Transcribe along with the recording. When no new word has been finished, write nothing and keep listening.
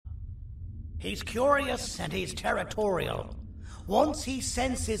He's curious and he's territorial. Once he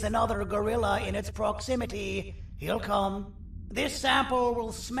senses another gorilla in its proximity, he'll come. This sample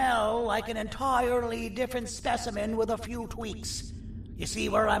will smell like an entirely different specimen with a few tweaks. You see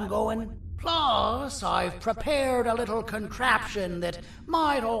where I'm going? Plus, I've prepared a little contraption that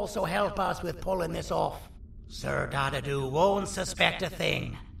might also help us with pulling this off. Sir Dadadoo won't suspect a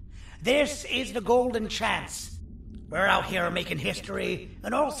thing. This is the golden chance. We're out here making history,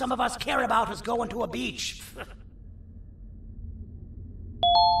 and all some of us care about is going to a beach.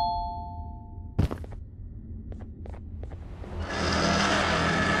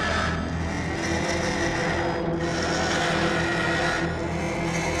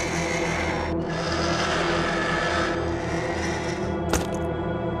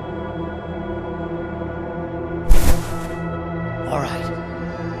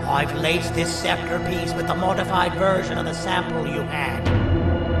 I've laced this scepter piece with the modified version of the sample you had.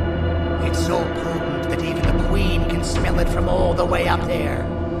 It's so potent that even the Queen can smell it from all the way up there,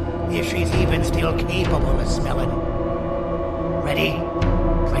 if she's even still capable of smelling. Ready?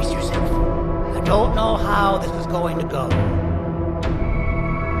 Brace yourself. I don't know how this is going to go.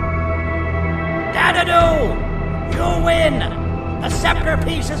 Dadadoo! You win! The scepter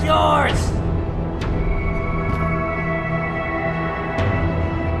piece is yours!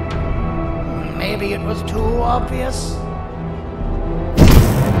 Maybe it was too obvious.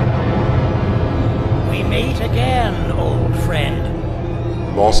 We meet again, old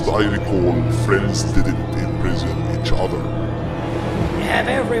friend. Last I recall, friends didn't imprison each other. You have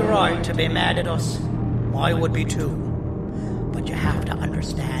every right to be mad at us. I would be too. But you have to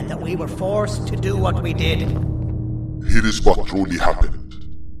understand that we were forced to do what we did. Here is what truly happened.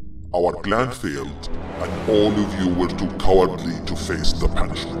 Our plan failed, and all of you were too cowardly to face the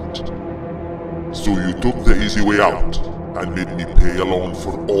punishment. So you took the easy way out, and made me pay alone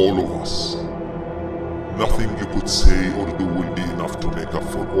for all of us. Nothing you could say or do will be enough to make up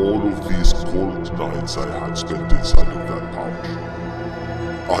for all of these cold nights I had spent inside of that pouch.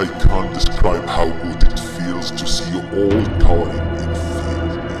 I can't describe how good it feels to see you all cowering in fear.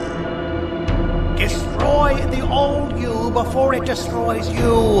 Destroy the old you before it destroys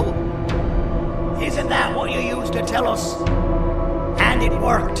you. Isn't that what you used to tell us? And it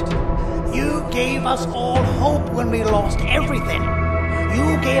worked. You gave us all hope when we lost everything.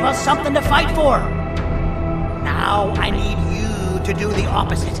 You gave us something to fight for. Now I need you to do the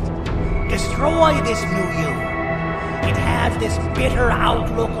opposite. Destroy this new you. It has this bitter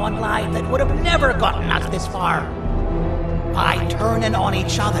outlook on life that would have never gotten us this far. By turning on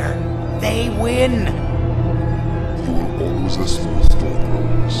each other, they win. You were always a smooth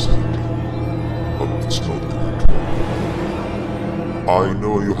talker, Sandy. But it's not good. I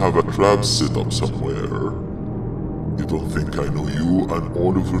know you have a trap set up somewhere. You don't think I know you and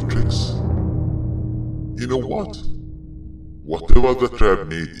all of your tricks? You know what? Whatever the trap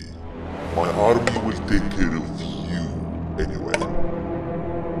may be, my army will take care of you anyway.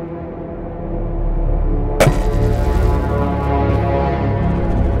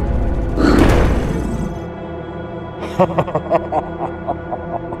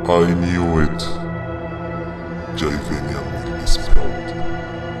 I knew it. Javenia made me proud.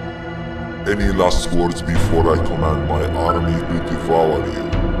 Any last words before I command my army to devour you?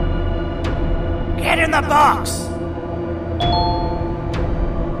 Get in the box!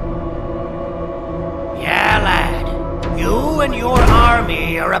 Yeah, lad. You and your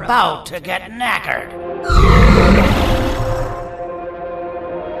army are about to get knackered.